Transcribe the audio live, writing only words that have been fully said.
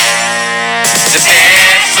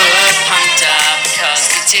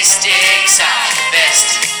statistics are the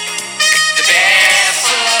best. The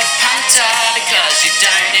Barefoot Punter, because you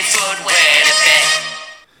don't need footwear to bet.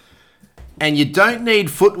 And you don't need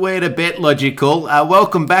footwear to bet, Logical.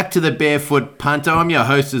 Welcome back to the Barefoot Punter. I'm your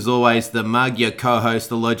host, as always, the Mug, your co-host,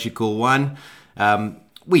 the Logical One.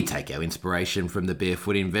 We take our inspiration from the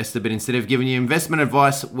Barefoot Investor, but instead of giving you investment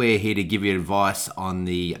advice, we're here to give you advice on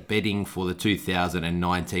the betting for the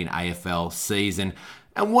 2019 AFL season.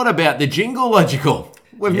 And what about the jingle, Logical?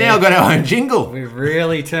 We've now got our own jingle. We're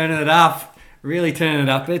really turning it up.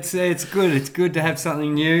 It's good. It's good to have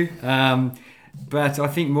something new. But I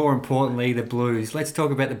think more importantly, the Blues. Let's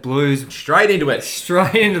talk about the Blues. Straight into it.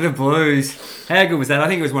 Straight into the Blues. How good was that? I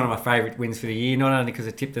think it was one of my favourite wins for the year, not only because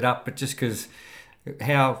I tipped it up, but just because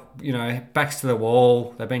how, backs to the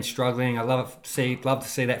wall. They've been struggling. I love to see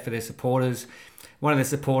that for their supporters. One of the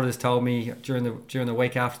supporters told me during the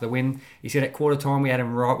week after the win, he said at quarter time we had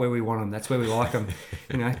them right where we want them. That's where we like them.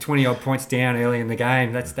 20 odd points down early in the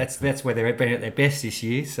game. That's where they've been at their best this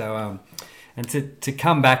year. So and to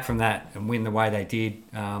come back from that and win the way they did,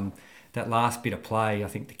 that last bit of play, I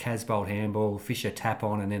think the Casbolt handball, Fisher tap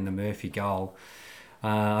on, and then the Murphy goal.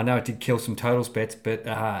 I know it did kill some totals bets, but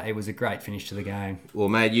it was a great finish to the game. Well,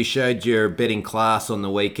 mate, you showed your betting class on the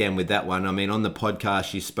weekend with that one. I mean, on the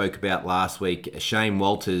podcast you spoke about last week, Shane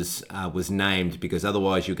Walters was named because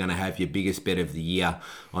otherwise you're going to have your biggest bet of the year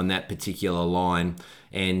on that particular line.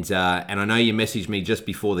 And I know you messaged me just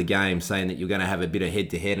before the game saying that you're going to have a bit of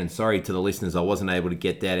head-to-head. And sorry to the listeners, I wasn't able to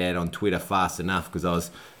get that out on Twitter fast enough because I was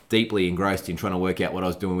deeply engrossed in trying to work out what I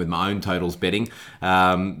was doing with my own totals betting.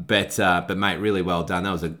 But mate, really well done.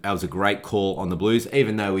 That was a great call on the Blues.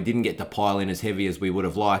 Even though we didn't get to pile in as heavy as we would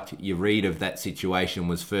have liked, your read of that situation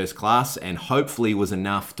was first class and hopefully was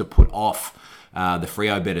enough to put off the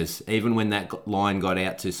Freo bettors. Even when that line got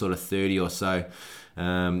out to sort of 30 or so,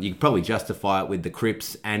 you could probably justify it with the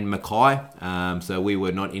Cripps and Mackay. So we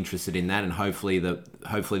were not interested in that, and hopefully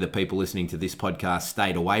the people listening to this podcast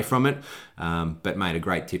stayed away from it. But made a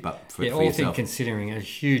great tip up for all yourself. things considering, a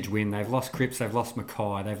huge win. They've lost Cripps, they've lost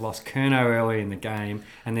Mackay, they've lost Curnow early in the game,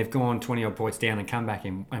 and they've gone 20 odd points down and come back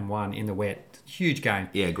and won in the wet. Huge game.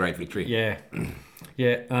 Yeah, great victory. Yeah.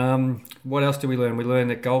 What else did we learn? We learned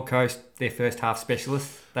that Gold Coast, their first half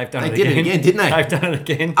specialists, they did it again, didn't they? They've done it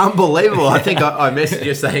again. Unbelievable. I think I messaged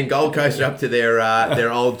you saying Gold Coast are up to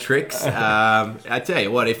their old tricks. I tell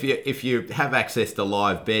you what, if you have access to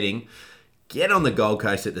live betting, get on the Gold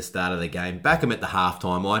Coast at the start of the game, back them at the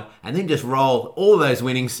halftime line, and then just roll all those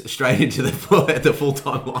winnings straight into the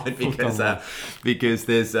full-time line because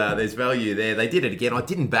there's value there. They did it again. I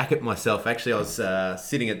didn't back it myself. Actually, I was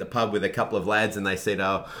sitting at the pub with a couple of lads, and they said,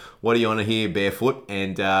 "Oh, what do you want to hear, Barefoot?"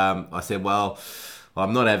 And I said, "Well,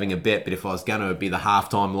 I'm not having a bet, but if I was going to, it'd be the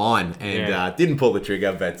halftime line." And didn't pull the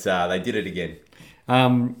trigger, but they did it again.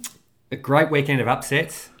 A great weekend of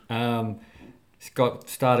upsets. Got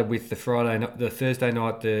started with the Thursday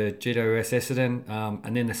night, the GWS Essendon,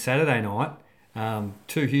 and then the Saturday night,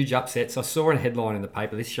 two huge upsets. I saw a headline in the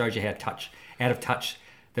paper. This shows you how out of touch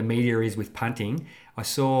the media is with punting. I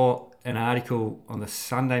saw an article on the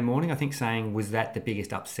Sunday morning, I think, saying, was that the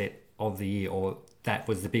biggest upset of the year, or that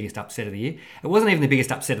was the biggest upset of the year? It wasn't even the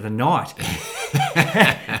biggest upset of the night.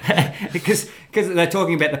 because they're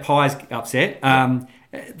talking about the Pies upset.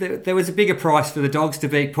 There was a bigger price for the Dogs to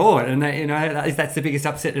beat Port, and that's the biggest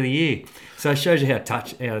upset of the year. So it shows you how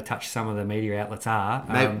out of touch some of the media outlets are.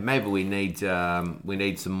 Maybe we need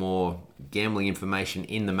some more gambling information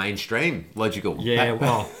in the mainstream. Logical. Yeah,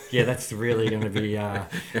 that's really going to be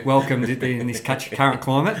welcomed in this current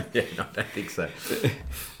climate. Yeah, no, I don't think so.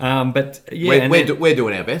 But yeah, we're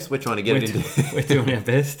doing our best. We're trying to get it into. We're doing our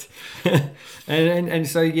best. And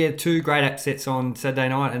so yeah, two great upsets on Saturday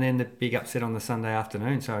night, and then the big upset on the Sunday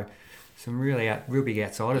afternoon. So some real big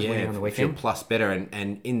outsiders winning on the weekend. Plus better,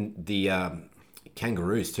 and in the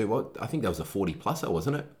Kangaroos too. I think that was a 40-pluser,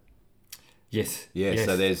 wasn't it? Yes. Yeah. Yes.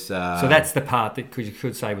 So there's. So that's the part that you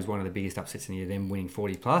could say was one of the biggest upsets in the year. Them winning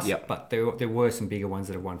 40+. Yep. But there were some bigger ones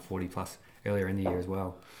that have won 40+ earlier in the year as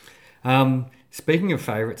well. Speaking of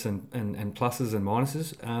favourites and pluses and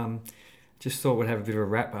minuses, just thought we'd have a bit of a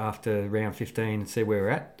wrap after round 15 and see where we're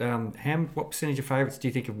at. What percentage of favourites do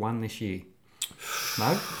you think have won this year,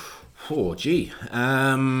 Mo? Oh, gee.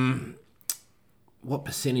 What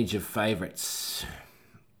percentage of favourites?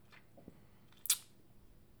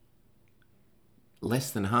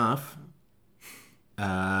 Less than half.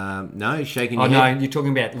 No, shaking your head. No, you're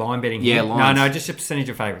talking about line betting here. Yeah, lines. No, just a percentage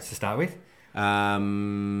of favourites to start with. I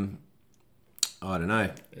don't know.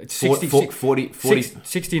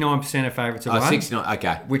 69% of favourites have won. 69,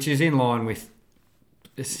 okay. Which is in line with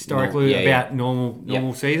historically about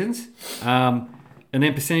normal seasons. And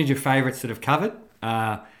then percentage of favourites that have covered,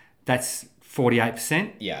 that's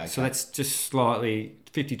 48%. Yeah, okay. So that's just slightly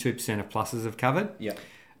 52% of pluses have covered. Yeah.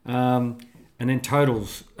 And then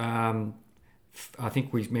totals, I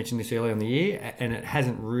think we mentioned this earlier in the year, and it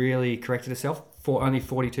hasn't really corrected itself. Only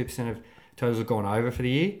 42% of totals have gone over for the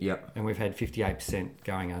year. Yep. And we've had 58%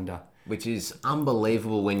 going under. Which is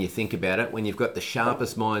unbelievable when you think about it. When you've got the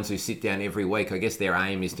sharpest minds who sit down every week, I guess their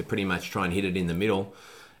aim is to pretty much try and hit it in the middle.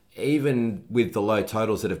 Even with the low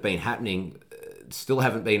totals that have been happening, still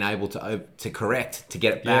haven't been able to correct to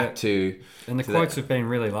get it back to. And the quotes have been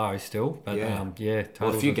really low still, but totals. Well,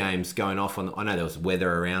 a few games going off on. I know there was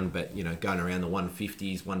weather around, but going around the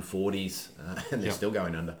 150s, 140s, and they're still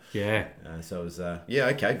going under. Yeah. So it was.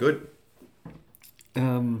 Okay, good.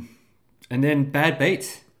 And then bad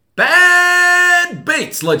beats. Bad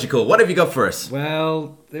beats, Logical. What have you got for us?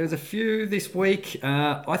 Well, there's a few this week.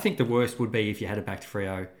 I think the worst would be if you had it back to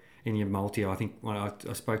Freo in your multi. I think when I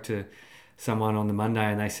spoke to someone on the Monday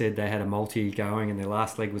and they said they had a multi going and their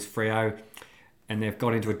last leg was Freo and they've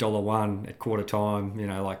got into $1 at quarter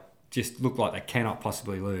time, just looked like they cannot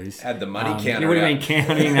possibly lose. Had the money counter. You would have been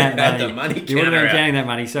counting that money. Had the money counter. You would have been counting that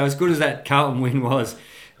money. So as good as that Carlton win was,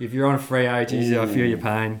 if you're on a Freo, geez, I feel your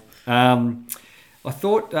pain. I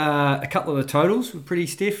thought a couple of the totals were pretty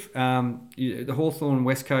stiff. The Hawthorn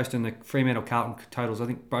West Coast and the Fremantle Carlton totals, I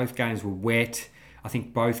think both games were wet. I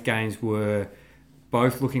think both games were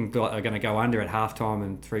both looking like they're going to go under at halftime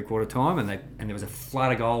and three-quarter time, and there was a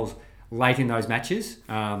flood of goals late in those matches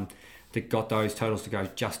that got those totals to go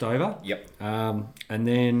just over. Yep. And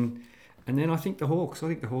then I think the Hawks. I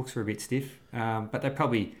think the Hawks were a bit stiff, but they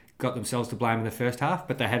probably got themselves to blame in the first half.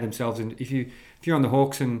 But they had themselves in. If you're on the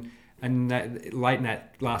Hawks and that, late in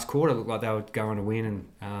that last quarter, it looked like they were going to win,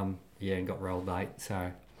 and got rolled late.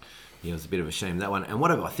 So yeah, it was a bit of a shame, that one. And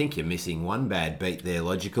I think you're missing one bad beat there,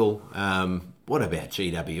 Logical. What about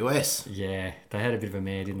GWS? Yeah, they had a bit of a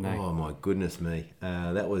mare, didn't they? Oh my goodness me,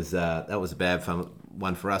 that was a bad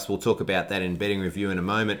one for us. We'll talk about that in betting review in a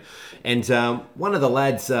moment. And one of the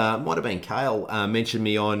lads, might have been Kale, messaged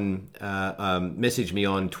me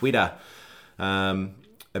on Twitter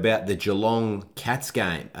about the Geelong Cats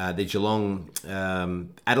game, the Geelong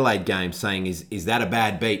Adelaide game, saying is that a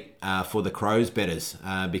bad beat for the Crows betters?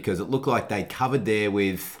 Because it looked like they covered there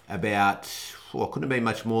with about, couldn't have been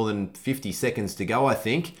much more than 50 seconds to go, I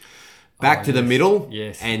think. Back to the middle,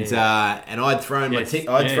 and I'd thrown my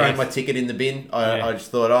ticket in the bin. I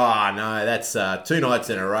just thought, oh no, that's 2 nights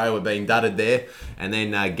in a row we're being dudded there, and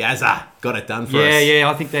then Gazza got it done for us. Yeah,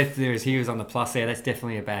 I think that he was on the plus there. That's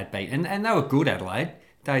definitely a bad beat, and they were good, Adelaide.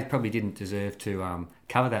 They probably didn't deserve to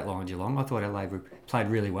cover that line, Geelong. I thought Adelaide played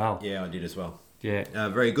really well. Yeah, I did as well. Yeah.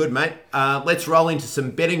 Very good, mate. Let's roll into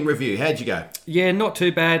some betting review. How'd you go? Yeah, not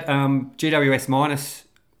too bad. GWS minus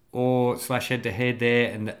or / head-to-head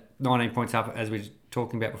there, and 19 points up, as we were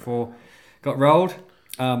talking about before. Got rolled.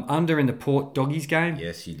 Under in the Port Doggies game.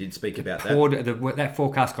 Yes, you did speak about that. That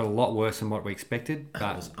forecast got a lot worse than what we expected. But,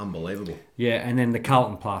 that was unbelievable. Yeah, and then the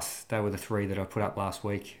Carlton Plus. They were the 3 that I put up last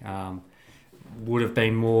week. Would have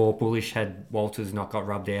been more bullish had Walters not got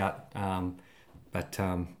rubbed out. Not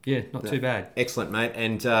too bad. Excellent, mate.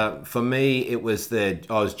 And for me, I was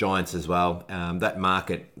Giants as well. That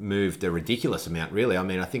market moved a ridiculous amount, really. I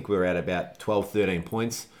mean, I think we were at about 12, 13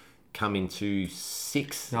 points, coming to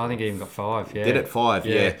 6. No, I think it even got 5. Yeah, did it 5?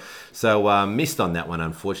 Yeah. So missed on that one,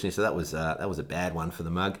 unfortunately. So that was a bad one for the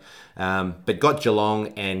mug. But got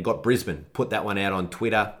Geelong and got Brisbane. Put that one out on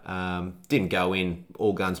Twitter. Didn't go in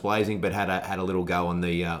all guns blazing, but had a little go on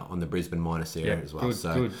the Brisbane minus there as well.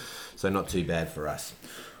 Good. So not too bad for us.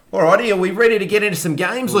 Alrighty, are we ready to get into some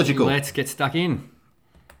games, Logical? Let's get stuck in.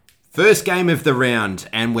 First game of the round,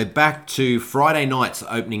 and we're back to Friday nights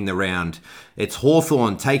opening the round. It's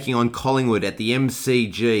Hawthorn taking on Collingwood at the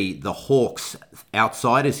MCG. The Hawks,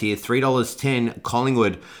 outsiders here, $3.10.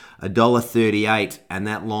 Collingwood, $1.38. And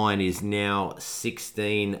that line is now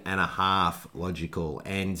 16.5, Logical.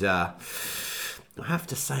 And I have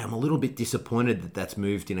to say I'm a little bit disappointed that that's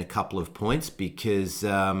moved in a couple of points, because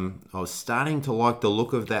I was starting to like the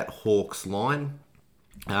look of that Hawks line.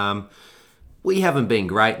 We haven't been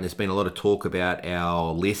great, and there's been a lot of talk about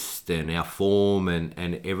our list and our form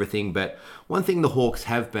and everything. But one thing the Hawks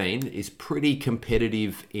have been is pretty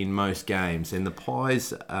competitive in most games, and the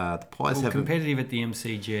Pies have competitive at the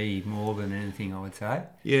MCG more than anything, I would say.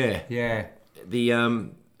 Yeah.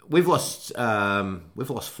 We've lost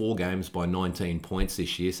 4 games by 19 points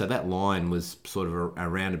this year, so that line was sort of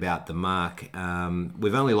around about the mark.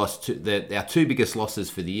 We've only lost our 2 biggest losses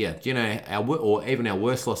for the year. Do you know or even our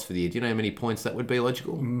worst loss for the year? Do you know how many points that would be,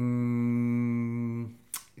 Logical?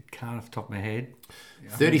 can't off the top of my head.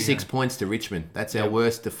 36 points to Richmond. That's our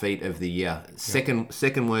worst defeat of the year.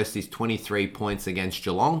 Second worst is 23 points against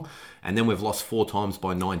Geelong. And then we've lost 4 times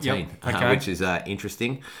by 19, which is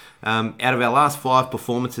interesting. Out of our last 5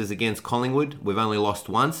 performances against Collingwood, we've only lost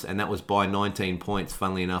once, and that was by 19 points,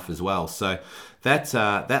 funnily enough, as well. So that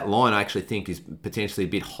line I actually think is potentially a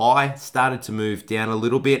bit high. Started to move down a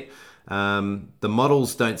little bit. The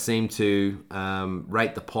models don't seem to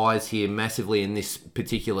rate the Pies here massively in this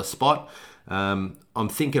particular spot. I'm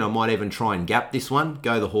thinking I might even try and gap this one,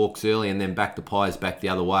 go the Hawks early and then back the Pies back the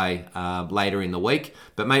other way later in the week.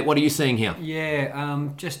 But mate, what are you seeing here? Yeah,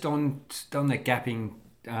 just on the gapping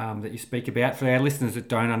that you speak about, for our listeners that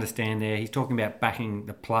don't understand there, he's talking about backing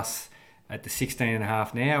the plus at the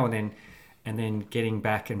 16.5 now and then getting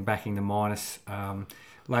back and backing the minus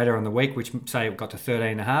later on the week, which say it got to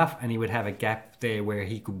 13.5, and he would have a gap there where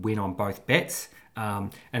he could win on both bets.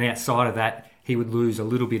 And outside of that, he would lose a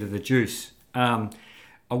little bit of the juice.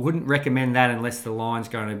 I wouldn't recommend that unless the line's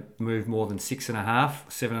going to move more than 6.5,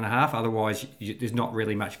 7.5. Otherwise, there's not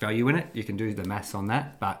really much value in it. You can do the maths on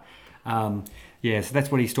that. But so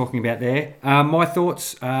that's what he's talking about there. My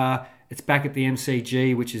thoughts are it's back at the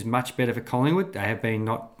MCG, which is much better for Collingwood. They have been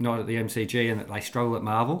not at the MCG and that they struggle at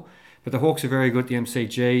Marvel. But the Hawks are very good at the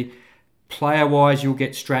MCG. Player-wise, you'll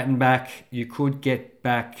get Stratton back. You could get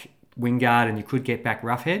back Wingard and you could get back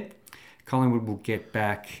Roughhead. Collingwood will get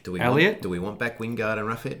back Elliott. Do we want back Wingard and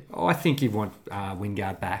Roughhead? Oh, I think you want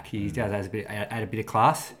Wingard back. He does add a bit of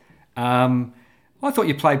class. I thought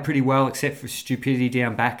you played pretty well, except for stupidity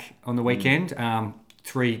down back on the weekend.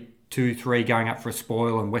 3-2-3 going up for a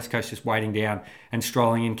spoil, and West Coast just waiting down and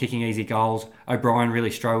strolling in, kicking easy goals. O'Brien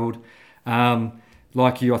really struggled.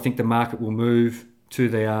 Like you, I think the market will move to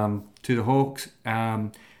the Hawks.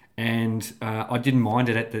 And I didn't mind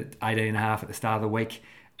it at the 18.5 at the start of the week.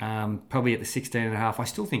 Probably at the 16.5. I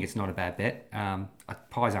still think it's not a bad bet.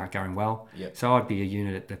 Pies aren't going well. Yep. So I'd be a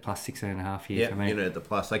unit at the plus 16.5 here for me. Unit at the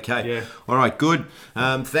plus. Okay. Yeah. All right, good.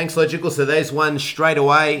 Thanks, Logical. So there's one straight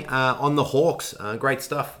away on the Hawks. Great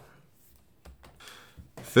stuff.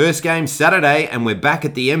 First game Saturday, and we're back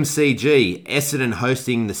at the MCG. Essendon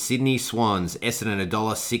hosting the Sydney Swans. Essendon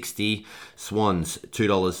 $1.60, Swans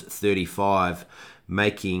 $2.35,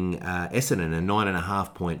 making Essendon a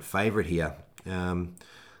 9.5 point favourite here.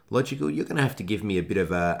 Logical, you're going to have to give me a bit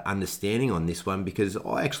of a understanding on this one, because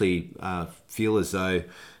I actually feel as though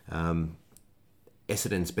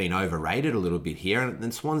Essendon's been overrated a little bit here,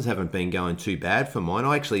 and Swans haven't been going too bad for mine.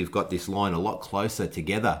 I actually have got this line a lot closer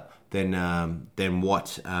together than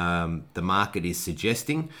what the market is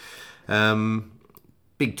suggesting.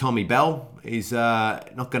 Big Tommy Bell is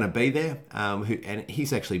not going to be there, and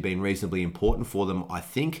he's actually been reasonably important for them, I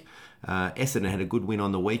think. Essendon had a good win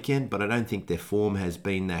on the weekend, but I don't think their form has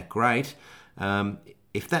been that great.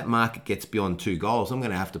 If that market gets beyond 2 goals, I'm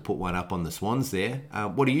going to have to put one up on the Swans there.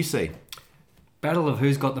 What do you see? Battle of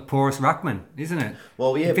who's got the poorest ruckman, isn't it?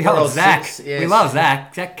 Well, yeah, we love Zach. Yes. We love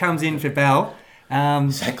Zach. Zach comes in for Bell.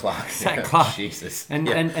 Zach Clark. Zach Clark. Jesus.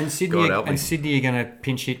 And Sydney are going to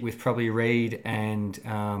pinch it with probably Reid and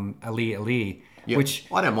Ali. Yep. Which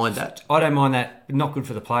I don't mind that. I don't mind that. But not good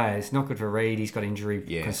for the players. Not good for Reid. He's got injury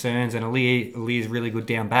concerns, and Ali is really good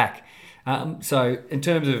down back. So in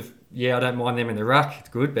terms of I don't mind them in the ruck. It's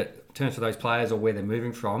good, but in terms of those players or where they're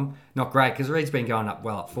moving from, not great, because Reid's been going up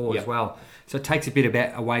well at forward as well. So it takes a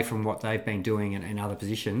bit away from what they've been doing in other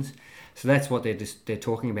positions. So that's what they're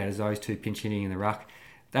talking about, is those two pinch hitting in the ruck.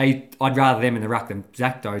 I'd rather them in the ruck than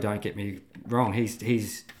Zach, though. Don't get me wrong.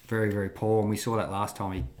 He's very, very poor, and we saw that last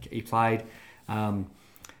time he played.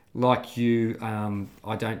 Like you,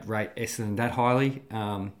 I don't rate Essendon that highly,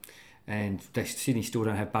 and Sydney still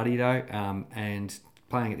don't have Buddy though, and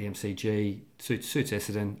playing at the MCG suits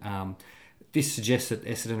Essendon. This suggests that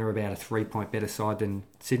Essendon are about a 3 point better side than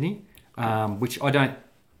Sydney, which I don't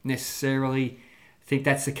necessarily think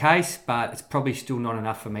that's the case, but it's probably still not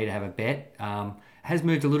enough for me to have a bet. It has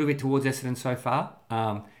moved a little bit towards Essendon so far.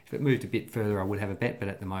 If it moved a bit further, I would have a bet, but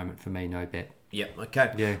at the moment, for me, no bet. Yep,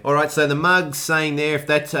 okay. Yeah. All right, so the Mug's saying there, if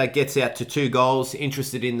that gets out to 2 goals,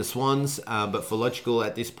 interested in the Swans, but for Logical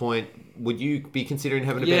at this point, would you be considering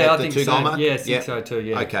having a bet at the 2 goal mark? Yeah, I think so too,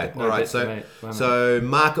 yeah. Okay, No all right, bet so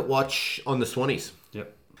market watch on the Swannies.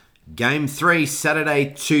 Yep. Game 3, Saturday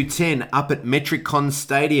 2:10, up at Metricon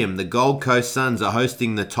Stadium. The Gold Coast Suns are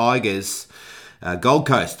hosting the Tigers. Gold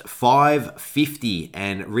Coast $5.50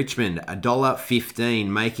 and Richmond $1.15,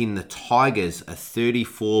 making the Tigers a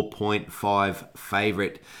 34.5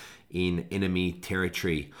 favourite in enemy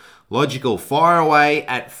territory. Logical, fire away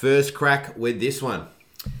at first crack with this one.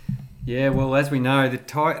 Yeah, well, as we know,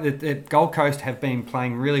 the Gold Coast have been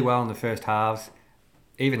playing really well in the first halves.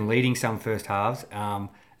 even leading some first halves, and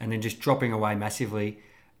then just dropping away massively.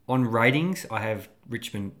 On ratings, I have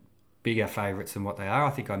Richmond bigger favourites than what they are. I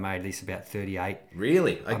think I made this about 38.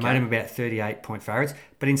 Really? Okay. I made them about 38-point favourites.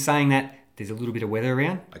 But in saying that, there's a little bit of weather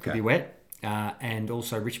around. Okay. Could be wet. And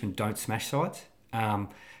also Richmond don't smash sides.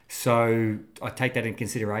 So I take that in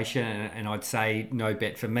consideration, and I'd say no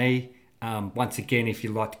bet for me. Once again, if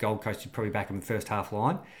you like the Gold Coast, you'd probably back them in the first half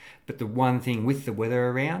line. But the one thing with the weather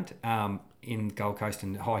around in Gold Coast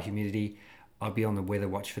and high humidity, I'd be on the weather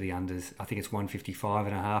watch for the unders. I think it's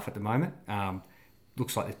 155.5 at the moment.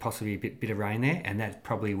 Looks like there's possibly a bit of rain there, and that's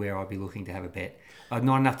probably where I'd be looking to have a bet.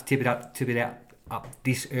 Not enough to tip it up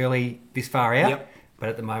this early, this far out. Yep. But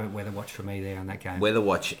at the moment, weather watch for me there on that game. Weather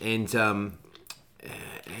watch. And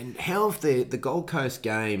how have the Gold Coast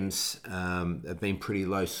games have been pretty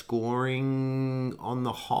low scoring on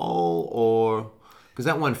the whole, or because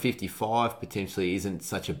that 155 potentially isn't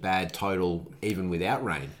such a bad total even without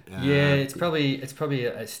rain? Yeah, it's probably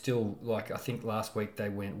still like, I think last week they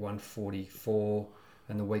went 144,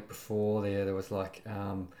 and the week before there was like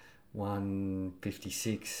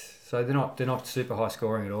 156. So they're not super high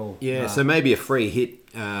scoring at all. Yeah, so maybe a free hit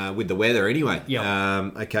with the weather anyway. Yeah.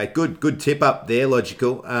 Okay, good tip up there,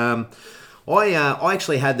 Logical. I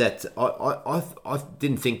actually had that. I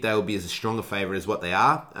didn't think they would be as strong a favourite as what they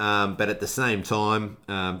are, but at the same time,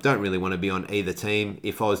 don't really want to be on either team.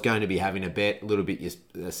 If I was going to be having a bet, a little bit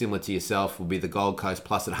similar to yourself, would be the Gold Coast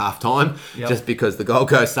plus at halftime, just because the Gold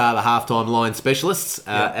Coast are the halftime line specialists,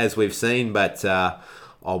 as we've seen. But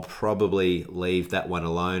I'll probably leave that one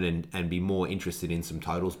alone and be more interested in some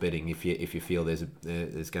totals betting if you feel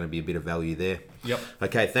there's going to be a bit of value there. Yep.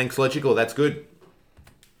 Okay, thanks, Logical. That's good.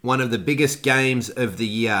 One of the biggest games of the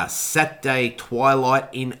year, Saturday twilight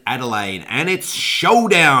in Adelaide, and it's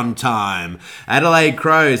showdown time. Adelaide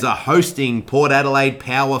Crows are hosting Port Adelaide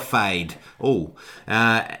Power Fade.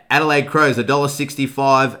 Adelaide Crows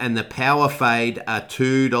 $1.65 and the Power Fade are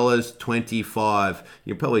 $2.25.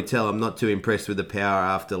 You'll probably tell I'm not too impressed with the Power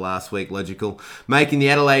after last week, Logical. Making the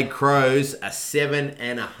Adelaide Crows a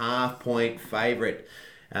 7.5 point favourite.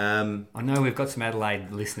 I know we've got some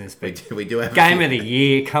Adelaide listeners, but we do have game of the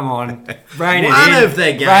year. Come on, rein it in. One of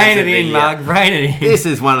the games rein of it the in, year. Mug. Rein it in. This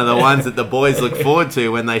is one of the ones that the boys look forward to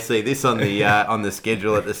when they see this on the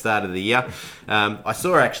schedule at the start of the year. I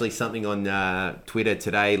saw actually something on Twitter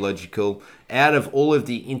today, Logical. Out of all of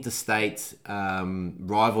the interstate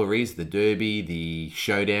rivalries, the Derby, the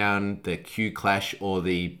Showdown, the Q Clash, or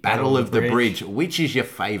the Battle of the Bridge, which is your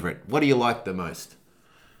favourite? What do you like the most?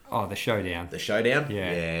 Oh, the Showdown. The Showdown?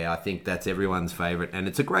 Yeah, I think that's everyone's favourite. And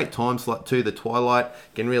it's a great time slot too, the twilight.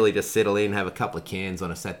 You can really just settle in, have a couple of cans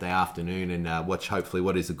on a Saturday afternoon and watch hopefully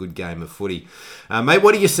what is a good game of footy. Mate,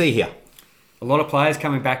 what do you see here? A lot of players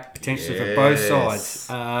coming back potentially for both sides,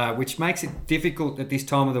 which makes it difficult at this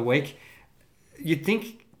time of the week. You'd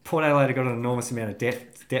think Port Adelaide have got an enormous amount of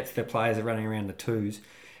depth. Their players are running around the twos.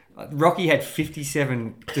 Rocky had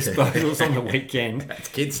 57 disposals on the weekend. That's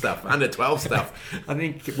kid stuff, under 12 stuff. I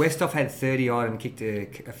think Westhoff had 30 odd and kicked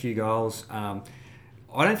a few goals. I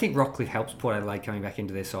don't think Rockcliffe helps Port Adelaide coming back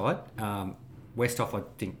into their side. Westhoff, I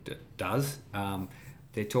think, does.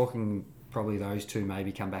 They're talking probably those two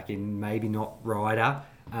maybe come back in, maybe not Ryder.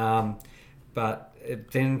 But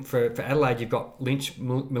then for Adelaide, you've got Lynch,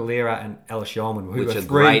 Malera and Alice Yeoman, who which are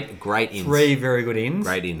great ins. Three very good ins.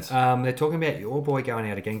 Great ins. They're talking about your boy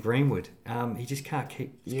going out again, Greenwood. He just can't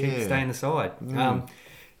keep staying the side.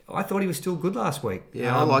 I thought he was still good last week.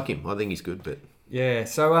 Yeah, I like him. I think he's good. But yeah,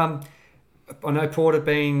 so I know Port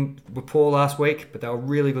were poor last week, but they were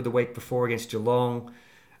really good the week before against Geelong.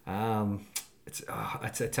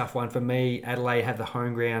 It's a tough one for me. Adelaide have the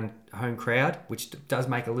home crowd, which does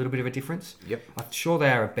make a little bit of a difference. Yep. I'm sure they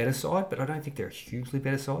are a better side, but I don't think they're a hugely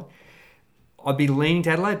better side. I'd be leaning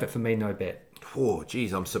to Adelaide, but for me, no bet. Oh,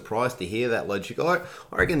 geez, I'm surprised to hear that, Logical. I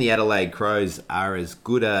reckon the Adelaide Crows are as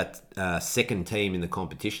good a second team in the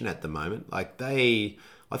competition at the moment. I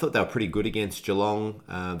thought they were pretty good against Geelong.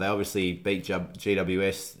 They obviously beat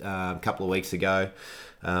GWS a couple of weeks ago.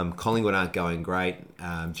 Collingwood aren't going great.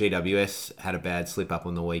 GWS had a bad slip up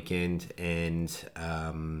on the weekend, and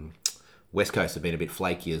West Coast have been a bit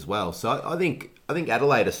flaky as well. So I think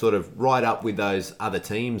Adelaide are sort of right up with those other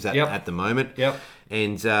teams at the moment. Yep.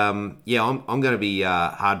 And I'm going to be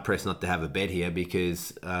hard pressed not to have a bet here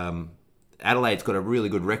because Adelaide's got a really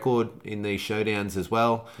good record in these showdowns as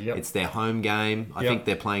well. Yep. It's their home game. I think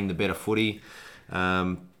they're playing the better footy.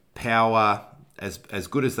 Power as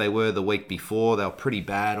good as they were the week before. They were pretty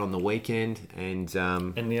bad on the weekend, and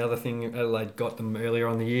the other thing, Adelaide got them earlier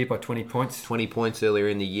on the year by 20 points. 20 points earlier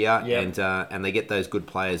in the year, Yep. and they get those good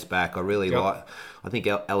players back. I really like. I think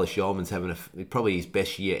Ellis Yeoman's having probably his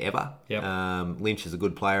best year ever. Yep. Lynch is a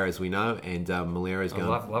good player, as we know, and Malera's going.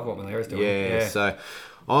 I love what Malera's doing. Yeah, so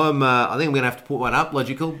I think I'm going to have to put one up,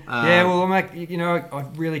 Logical. I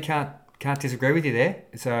really can't disagree with you there.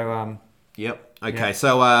 So Yep. Okay,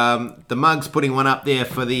 so the Mug's putting one up there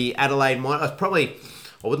for the Adelaide Miners.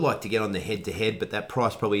 I would like to get on the head-to-head, but that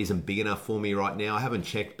price probably isn't big enough for me right now. I haven't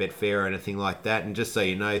checked Betfair or anything like that. And just so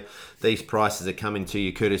you know, these prices are coming to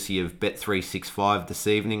you courtesy of Bet365 this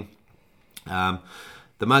evening. The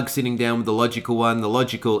Mug's sitting down with the Logical one. The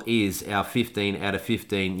Logical is our 15 out of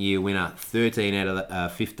 15 year winner. 13 out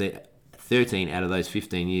of those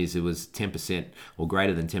 15 years, it was 10% or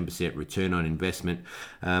greater than 10% return on investment.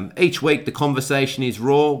 Each week, the conversation is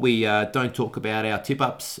raw. We don't talk about our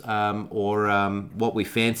tip-ups or what we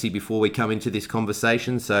fancy before we come into this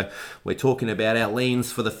conversation. So we're talking about our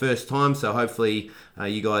leans for the first time. So hopefully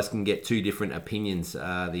you guys can get two different opinions.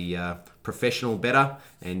 The professional bettor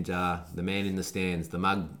and the man in the stands, the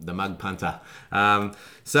mug punter.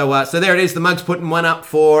 So there it is. The Mug's putting one up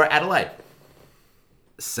for Adelaide.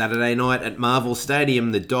 Saturday night at Marvel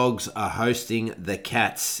Stadium, the Dogs are hosting the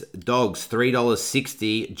Cats. Dogs,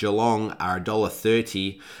 $3.60. Geelong are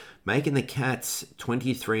 $1.30. Making the Cats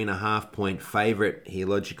 23.5 point favourite here,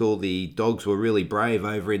 Logical. The Dogs were really brave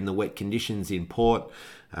over in the wet conditions in Port.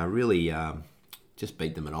 Really just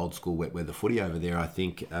beat them at old school wet weather footy over there, I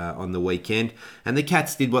think, on the weekend. And the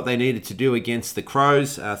Cats did what they needed to do against the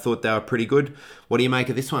Crows. Thought they were pretty good. What do you make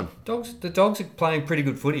of this one? The Dogs are playing pretty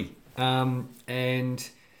good footy. And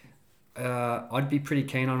I'd be pretty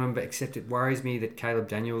keen on him, but except it worries me that Caleb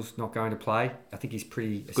Daniels not going to play. I think he's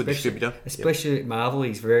pretty good distributor, especially at Marvel.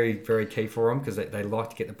 He's very, very key for him because they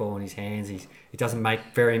like to get the ball in his hands. He doesn't make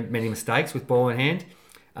very many mistakes with ball in hand,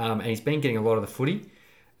 and he's been getting a lot of the footy.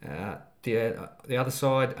 The other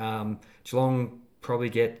side, Geelong probably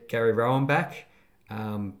get Gary Rowan back,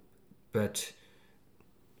 but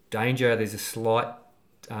Danger, there's a slight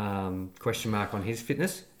question mark on his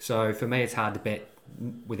fitness. So for me, it's hard to bet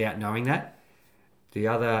without knowing that. The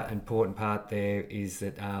other important part there is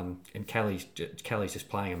that, and Kelly's just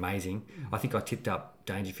playing amazing. I think I tipped up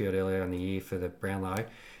Dangerfield earlier in the year for the Brownlow,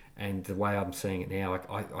 and the way I'm seeing it now,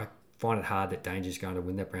 I find it hard that Danger's going to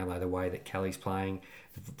win that Brownlow the way that Kelly's playing,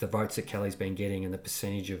 the votes that Kelly's been getting, and the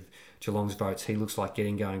percentage of Geelong's votes he looks like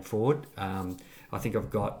getting going forward. I think I've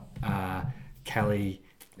got Kelly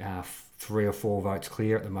 3 or 4 votes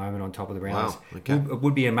clear at the moment on top of the Brownlows. Wow, okay. It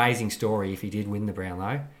would be an amazing story if he did win the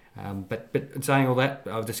Brownlow. But saying all that,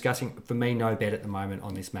 I was discussing, for me, no bet at the moment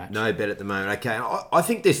on this match. No bet at the moment. Okay, I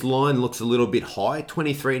think this line looks a little bit high.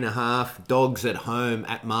 23.5. Dogs at home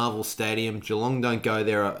at Marvel Stadium. Geelong don't go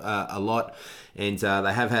there a lot, and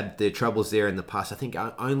they have had their troubles there in the past. I think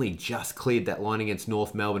I only just cleared that line against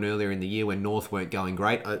North Melbourne earlier in the year when North weren't going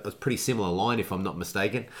great. It was a pretty similar line, if I'm not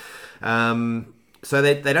mistaken. So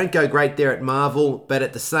they don't go great there at Marvel, but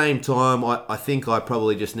at the same time, I think I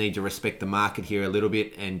probably just need to respect the market here a little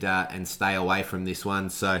bit and stay away from this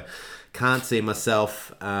one. So can't see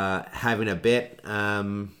myself having a bet.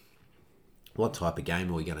 What type of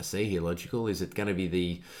game are we going to see here, Logical? Is it going to be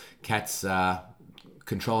the Cats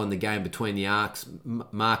controlling the game between the arcs,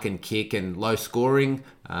 mark and kick and low scoring,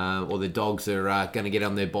 or the Dogs are going to get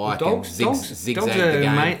on their bike and zigzag the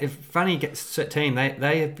game? Funny team.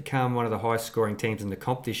 They have become one of the highest scoring teams in the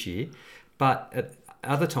comp this year, but at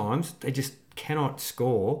other times they just cannot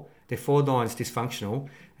score. Their forward line's dysfunctional,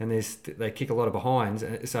 and they kick a lot of behinds.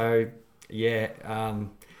 So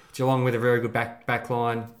Geelong with a very good back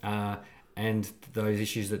line. And those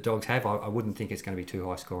issues that Dogs have, I wouldn't think it's going to be too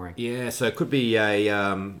high scoring. Yeah, so it could be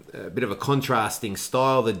a bit of a contrasting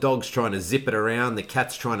style. The Dogs trying to zip it around, the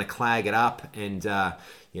Cats trying to clag it up, and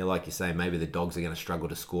like you say, maybe the Dogs are going to struggle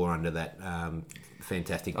to score under that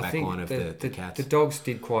fantastic back line of the Cats. The Dogs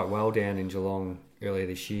did quite well down in Geelong earlier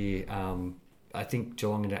this year. I think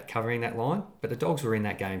Geelong ended up covering that line, but the Dogs were in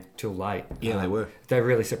that game till late. Yeah, they were. They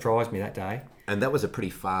really surprised me that day. And that was a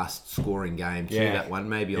pretty fast scoring game too, that one.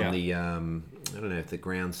 Maybe on the, I don't know if the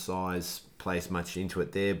ground size plays much into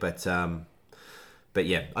it there, but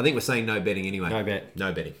yeah, I think we're saying no betting anyway.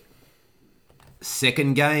 No betting.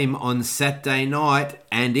 Second game on Saturday night,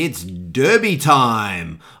 and it's derby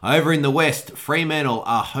time. Over in the West, Fremantle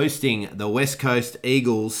are hosting the West Coast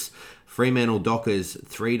Eagles. Fremantle Dockers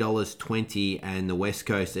 $3.20 and the West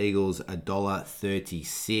Coast Eagles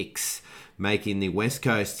 $1.36, making the West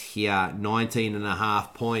Coast here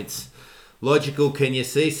 19.5 points. Logical, can you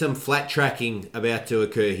see some flat tracking about to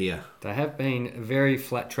occur here? They have been very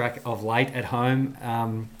flat track of late at home.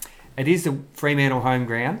 It is the Fremantle home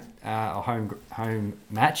ground, a home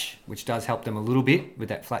match, which does help them a little bit with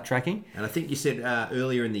that flat tracking. And I think you said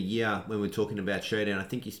earlier in the year when we were talking about showdown, I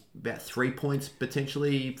think it's about 3 points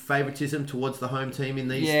potentially favouritism towards the home team in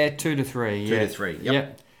these. Yeah, 2 to 3. 2 to 3.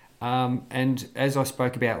 Yep. And as I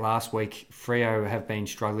spoke about last week, Freo have been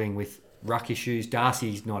struggling with ruck issues.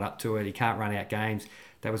 Darcy's not up to it. He can't run out games.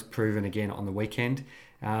 That was proven again on the weekend.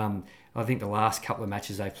 I think the last couple of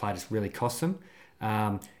matches they've played has really cost them.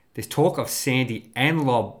 There's talk of Sandy and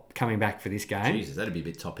Lobb coming back for this game. Jesus, that'd be a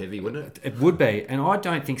bit top heavy, wouldn't it? It would be. And I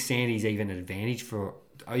don't think Sandy's even an advantage for...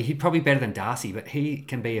 He's probably better than Darcy, but he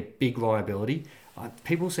can be a big liability.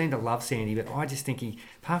 People seem to love Sandy, but I just think he,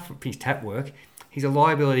 apart from his tap work, he's a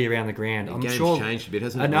liability around the ground. The I'm game's sure, changed a bit,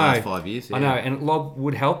 hasn't it, in the last 5 years? Yeah. I know, and Lobb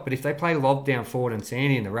would help, but if they play Lobb down forward and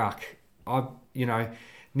Sandy in the ruck,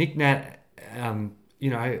 Nick Nat...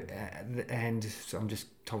 and so I'm just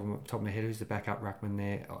top of my head, who's the backup ruckman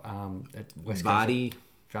there at West Coast?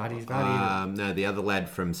 Vardy. No, the other lad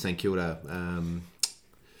from St Kilda.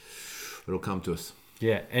 It'll come to us.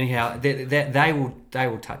 Yeah. Anyhow, they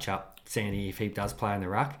will touch up Sandy if he does play in the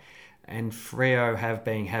ruck, and Freo have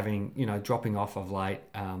been having dropping off of late.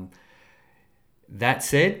 That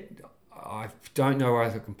said, I don't know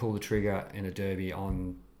whether I can pull the trigger in a derby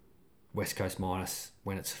on West Coast minus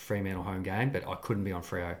when it's a Fremantle home game, but I couldn't be on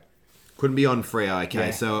Freo. Couldn't be on Freo, okay.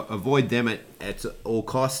 Yeah. So avoid them at all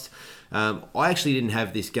cost. I actually didn't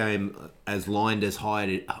have this game as lined as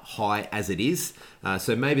high as it is.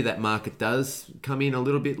 So maybe that market does come in a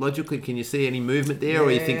little bit logically. Can you see any movement there,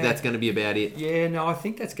 or you think that's going to be about it? Yeah, no, I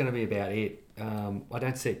think that's going to be about it. I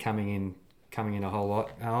don't see it coming in a whole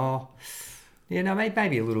lot. Oh, yeah, no,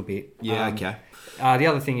 maybe a little bit. Yeah, okay. The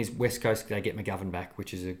other thing is West Coast, they get McGovern back,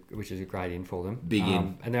 which is a great in for them. Big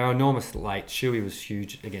in. And they're enormous late. Shuey was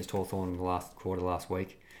huge against Hawthorn in the last quarter last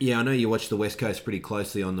week. Yeah, I know you watched the West Coast pretty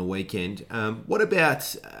closely on the weekend. What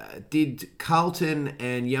about, did Carlton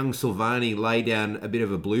and young Silvani lay down a bit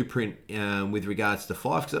of a blueprint with regards to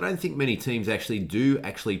Fife? Because I don't think many teams actually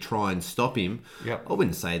try and stop him. Yep. I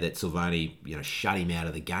wouldn't say that Silvani shut him out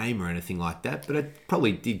of the game or anything like that, but it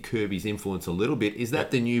probably did curb his influence a little bit. Is that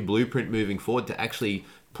the new blueprint moving forward, to actually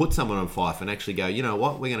put someone on Fife and actually go, you know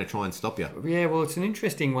what, we're going to try and stop you? Yeah, well, it's an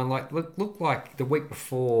interesting one. Like, look like the week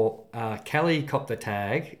before, Kelly copped the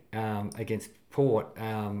tag against Port,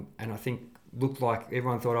 and I think looked like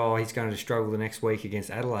everyone thought, oh, he's going to struggle the next week against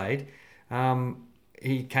Adelaide.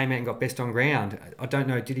 He came out and got best on ground. I don't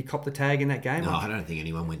know, did he cop the tag in that game? No, I don't think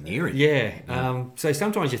anyone went near it. Yeah. So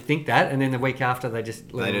sometimes you think that, and then the week after they just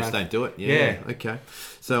don't do it. Yeah. Okay.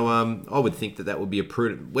 So I would think that would be a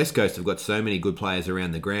prudent. West Coast have got so many good players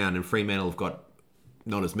around the ground, and Fremantle have got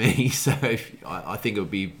not as many. So I think it would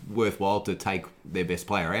be worthwhile to take their best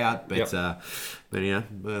player out. But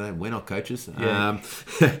we're not coaches. Yeah.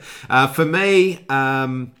 For me.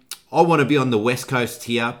 I want to be on the West Coast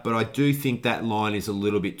here, but I do think that line is a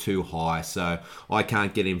little bit too high, so I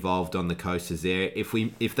can't get involved on the coasters there.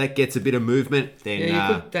 If that gets a bit of movement, then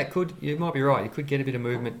you might be right. You could get a bit of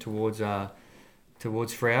movement towards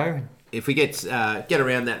Freo. If we get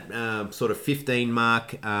around that sort of 15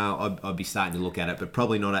 mark, I'd be starting to look at it, but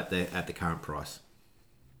probably not at the current price.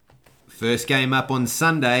 First game up on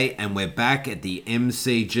Sunday, and we're back at the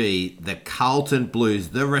MCG. The Carlton Blues,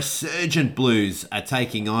 the resurgent Blues, are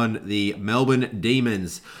taking on the Melbourne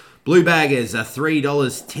Demons. Blue Baggers are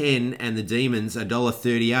 $3.10 and the Demons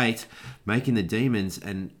 $1.38, making the Demons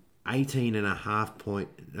an 18.5 point...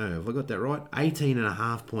 No, have I got that right?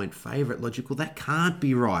 18.5 point favourite. Logical. That can't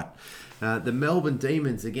be right. The Melbourne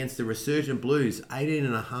Demons against the resurgent Blues,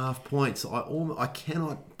 18.5 points. I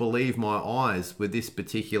cannot believe my eyes with this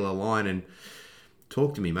particular line. And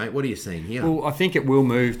talk to me, mate. What are you seeing here? Well, I think it will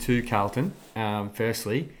move to Carlton,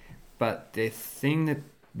 firstly. But the thing that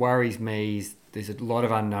worries me is there's a lot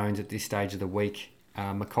of unknowns at this stage of the week.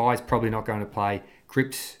 Mackay's probably not going to play.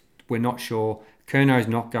 Cripps, we're not sure. Curno's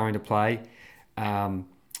not going to play.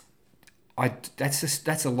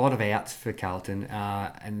 That's a lot of outs for Carlton,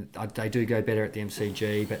 and they do go better at the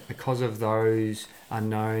MCG, but because of those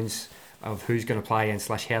unknowns of who's going to play and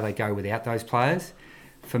 / how they go without those players,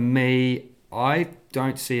 for me, I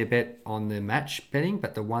don't see a bet on the match betting,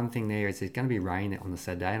 but the one thing there is there's going to be rain on the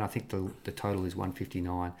Saturday, and I think the total is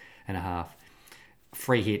 159.5.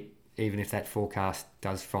 Free hit, even if that forecast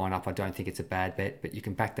does fine up, I don't think it's a bad bet, but you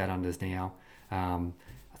can back that unders now.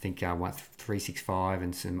 I think 365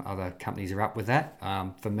 and some other companies are up with that.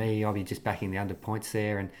 For me, I'll be just backing the under points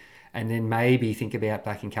there, and then maybe think about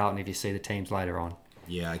backing Carlton if you see the teams later on.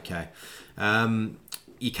 Yeah, okay.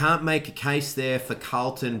 you can't make a case there for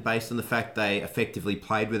Carlton based on the fact they effectively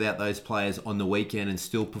played without those players on the weekend and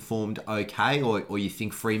still performed okay, or you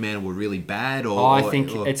think Fremantle were really bad? I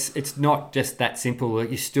think it's not just that simple.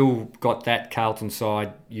 You still got that Carlton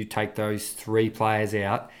side. You take those 3 players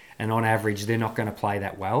out, and on average, they're not going to play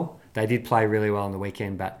that well. They did play really well on the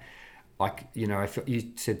weekend, but if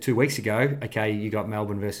you said 2 weeks ago, okay, you got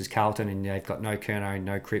Melbourne versus Carlton, and they've got no Curnow,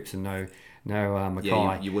 no Cripps, and no Mackay.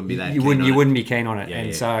 Yeah, you wouldn't be that. You wouldn't be keen on it,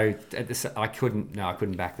 Yeah, so I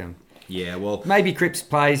couldn't back them. Yeah, well, maybe Cripps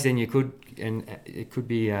plays, then you could, and it could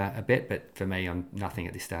be a bet, but for me, I'm nothing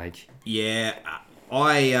at this stage. Yeah,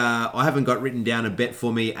 I haven't got written down a bet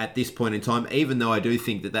for me at this point in time, even though I do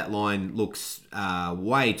think that line looks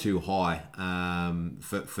way too high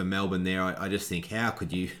for Melbourne there. I just think, how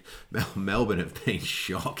could you... Melbourne have been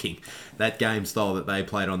shocking. That game style that they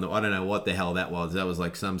played on, I don't know what the hell that was. That was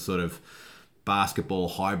like some sort of basketball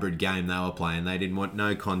hybrid game they were playing. They didn't want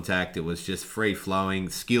no contact. It was just free-flowing.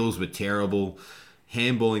 Skills were terrible.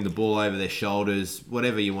 Handballing the ball over their shoulders,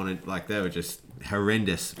 whatever you wanted. Like, they were just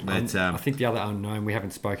horrendous. But I think the other unknown we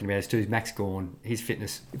haven't spoken about is too Max Gawn. His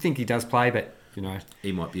fitness. I think he does play, but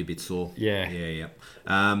he might be a bit sore. Yeah.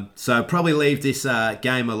 So probably leave this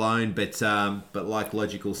game alone. But like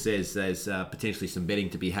Logical says, there's potentially some betting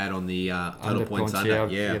to be had on the total points under.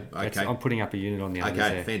 Yeah. Okay. I'm putting up a unit on the unders. Okay.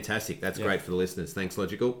 There. Fantastic. That's great for the listeners. Thanks,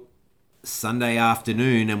 Logical. Sunday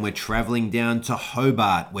afternoon, and we're travelling down to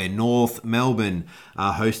Hobart, where North Melbourne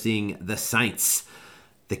are hosting the Saints.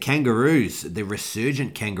 The Kangaroos, the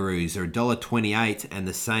resurgent Kangaroos, are $1.28, and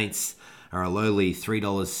the Saints are a lowly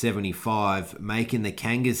 $3.75, making the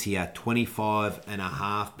Kangas here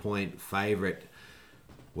 25.5 point favourite.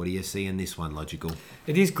 What do you see in this one, Logical?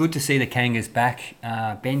 It is good to see the Kangas back.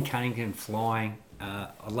 Ben Cunningham flying. I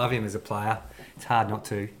love him as a player. It's hard not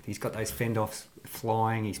to. He's got those fend-offs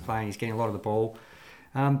flying. He's playing. He's getting a lot of the ball.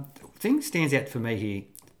 Thing stands out for me here.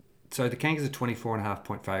 So the Kangas are 24.5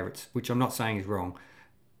 point favourites, which I'm not saying is wrong,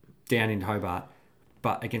 down in Hobart,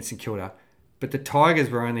 but against St Kilda. But the Tigers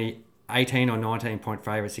were only 18 or 19 point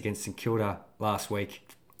favourites against St Kilda last week.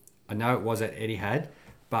 I know it was at Etihad,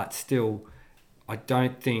 but still, I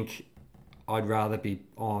don't think I'd rather be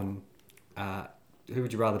on... who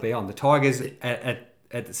would you rather be on? The Tigers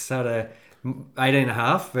at sort of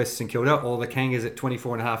 18.5 versus St Kilda, or the Kangas at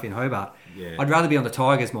 24.5 in Hobart. Yeah. I'd rather be on the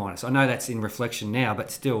Tigers minus. I know that's in reflection now, but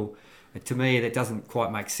still, to me, that doesn't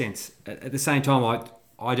quite make sense. At the same time,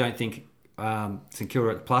 I don't think St Kilda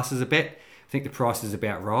at the plus is a bet. I think the price is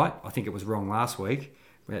about right. I think it was wrong last week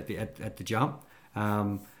at the jump.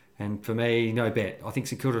 And for me, no bet. I think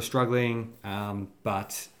St Kilda are struggling,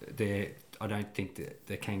 but I don't think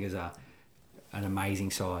the Kangas are an amazing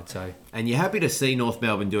side. So, and you're happy to see North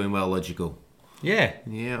Melbourne doing well, Logical? Yeah.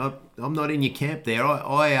 I'm not in your camp there.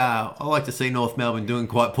 I like to see North Melbourne doing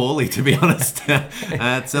quite poorly, to be honest.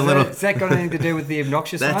 It's a little. Has that got anything to do with the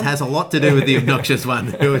obnoxious one? That has a lot to do with the obnoxious one,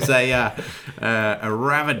 who is a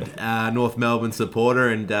rabid North Melbourne supporter,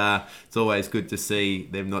 and it's always good to see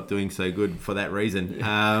them not doing so good for that reason. Mate,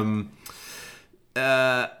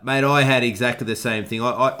 I had exactly the same thing.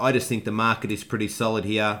 I just think the market is pretty solid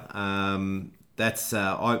here. That's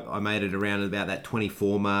I made it around about that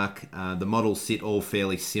 24 mark. The models sit all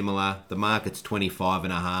fairly similar. The market's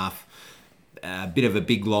 25.5. A bit of a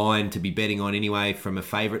big line to be betting on anyway from a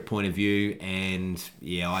favourite point of view. And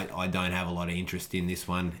yeah, I don't have a lot of interest in this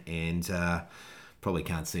one. And probably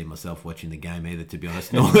can't see myself watching the game either, to be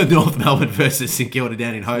honest. North Melbourne versus St Kilda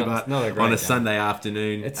down in Hobart not a great on a game. Sunday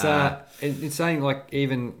afternoon. It's saying, like,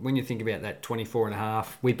 even when you think about that 24.5,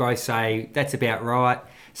 we both say that's about right.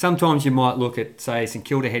 Sometimes you might look at, say, St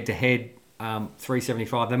Kilda head-to-head,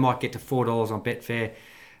 $3.75. They might get to $4 on Betfair.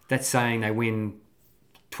 That's saying they win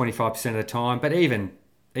 25% of the time. But even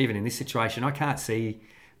in this situation, I can't see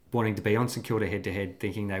wanting to be on St Kilda head-to-head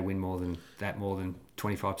thinking they win more than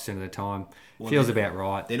 25% of the time. Feels about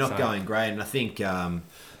right. They're not going great, and I think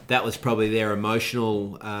that was probably their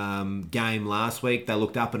emotional game last week. They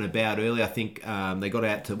looked up and about early. I think they got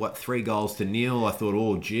out to, 3-0. I thought,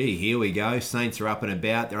 oh, gee, here we go. Saints are up and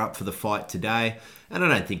about. They're up for the fight today. And I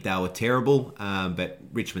don't think they were terrible, but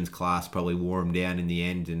Richmond's class probably wore them down in the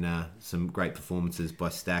end, and some great performances by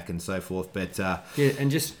Stack and so forth. But yeah,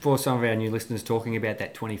 and just for some of our new listeners talking about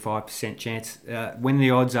that 25% chance, when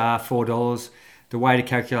the odds are $4, the way to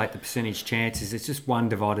calculate the percentage chance is it's just 1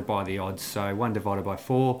 divided by the odds. So 1 divided by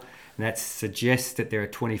 4, and that suggests that there are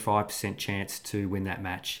 25% chance to win that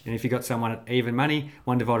match. And if you've got someone at even money,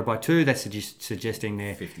 1 divided by 2, that's suggesting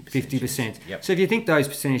they're 50%. Yep. So if you think those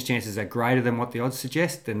percentage chances are greater than what the odds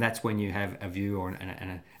suggest, then that's when you have a view or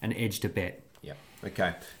an edge to bet. yeah,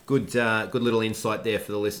 okay, good little insight there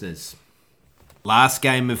for the listeners. Last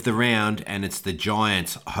game of the round, and it's the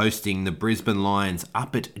Giants hosting the Brisbane Lions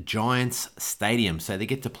up at Giants Stadium. So they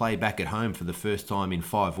get to play back at home for the first time in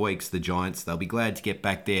 5 weeks, the Giants. They'll be glad to get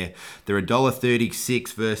back there. They're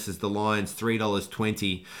 $1.36 versus the Lions,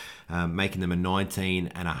 $3.20, making them a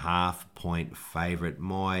 19.5-point favourite.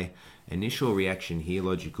 My initial reaction here,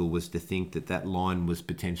 Logical, was to think that line was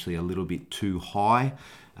potentially a little bit too high.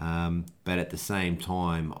 But at the same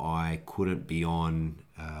time, I couldn't be on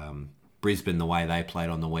Brisbane the way they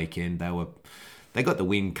played on the weekend. They got the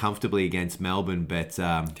win comfortably against Melbourne, but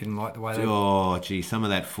Didn't like the way they... oh, gee, some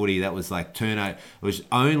of that footy, that was like turnover. It was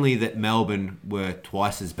only that Melbourne were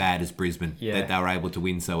twice as bad as Brisbane that they were able to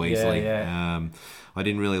win so easily. Yeah. I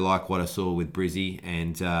didn't really like what I saw with Brizzy,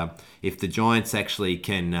 and if the Giants actually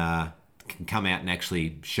can come out and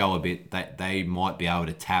actually show a bit, that they might be able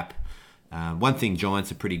to tap. One thing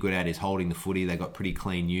Giants are pretty good at is holding the footy. They got pretty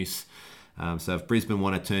clean use. So if Brisbane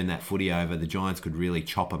want to turn that footy over, the Giants could really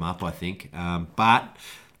chop them up, I think. But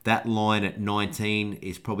that line at 19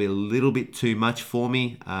 is probably a little bit too much for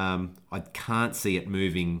me. I can't see it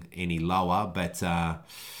moving any lower, but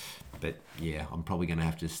yeah, I'm probably going to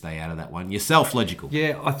have to stay out of that one. Yourself, Logical.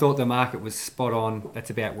 Yeah, I thought the market was spot on. That's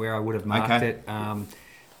about where I would have marked it.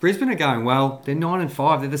 Brisbane are going well. They're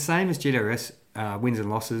 9-5. They're the same as GWS, wins and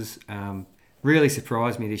losses. Really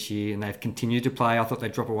surprised me this year, and they've continued to play. I thought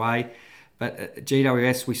they'd drop away. But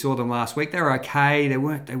GWS, we saw them last week. They were okay. They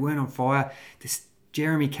weren't on fire. This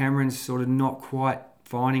Jeremy Cameron's sort of not quite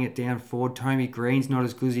finding it down forward. Tommy Green's not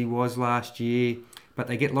as good as he was last year. But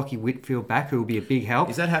they get Lockie Whitfield back, who will be a big help.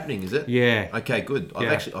 Is that happening, is it? Yeah. Okay, good.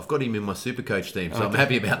 I've got him in my Supercoach team, so I'm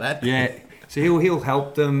happy about that. Yeah. So he'll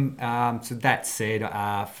help them. So that said,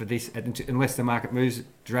 for this, unless the market moves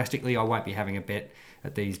drastically, I won't be having a bet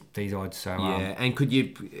at these odds. So yeah, and could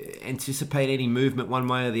you anticipate any movement one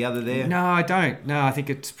way or the other there? No, I don't. No, I think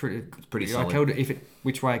it's pretty solid. I told it,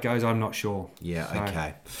 which way it goes, I'm not sure. Yeah, so.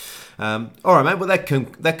 Okay. All right, mate. Well, that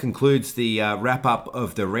concludes the wrap up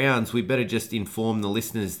of the rounds. We better just inform the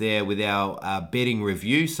listeners there with our betting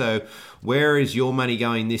review. So, where is your money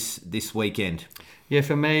going this weekend? Yeah,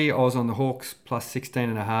 for me, I was on the Hawks plus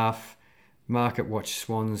 16.5. Market watch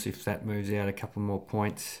Swans if that moves out a couple more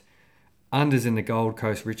points. Unders in the Gold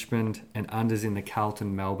Coast Richmond and unders in the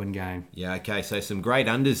Carlton Melbourne game. Yeah, okay. So some great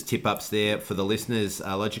unders tip-ups there for the listeners.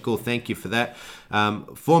 Logical, thank you for that.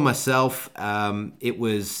 For myself, it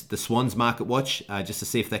was the Swans Market Watch, just to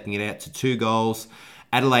see if they can get out to 2 goals.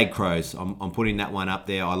 Adelaide Crows, I'm putting that one up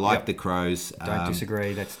there. I like the Crows. Don't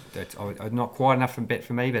disagree. That's not quite enough of a bet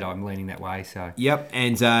for me, but I'm leaning that way. So yep,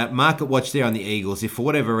 and market watch there on the Eagles. If for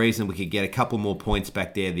whatever reason we could get a couple more points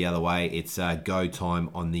back there the other way, it's go time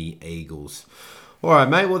on the Eagles. All right,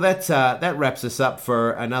 mate. Well, that wraps us up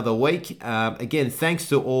for another week. Again, thanks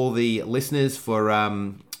to all the listeners for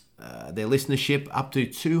their listenership, up to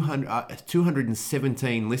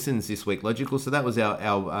 217 listens this week, Logical. So that was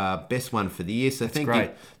our best one for the year. So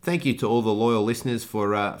thank you to all the loyal listeners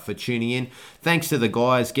for tuning in. Thanks to the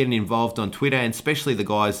guys getting involved on Twitter, and especially the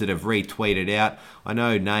guys that have retweeted out. I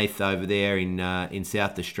know Nath over there in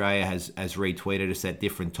South Australia has retweeted us at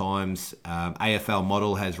different times. AFL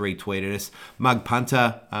Model has retweeted us. Mug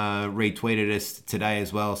Punter retweeted us today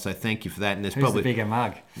as well. So thank you for that. And there's Who's the bigger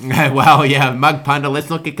mug? Well, yeah, Mug Punter.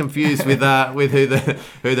 Let's not get confused with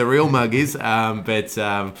who the real mug is.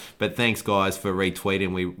 But thanks guys for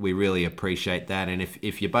retweeting. We really appreciate that. And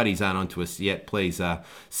if your buddies aren't onto us yet, please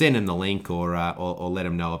send them the link or let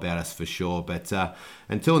them know about us for sure. But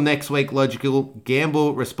until next week, Logical,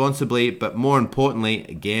 gamble responsibly, but more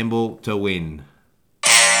importantly, gamble to win.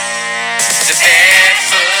 The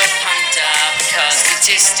Barefoot Punter, because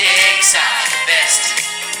statistics are the best.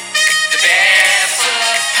 The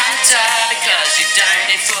Barefoot Punter, because you don't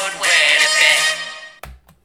need footwear.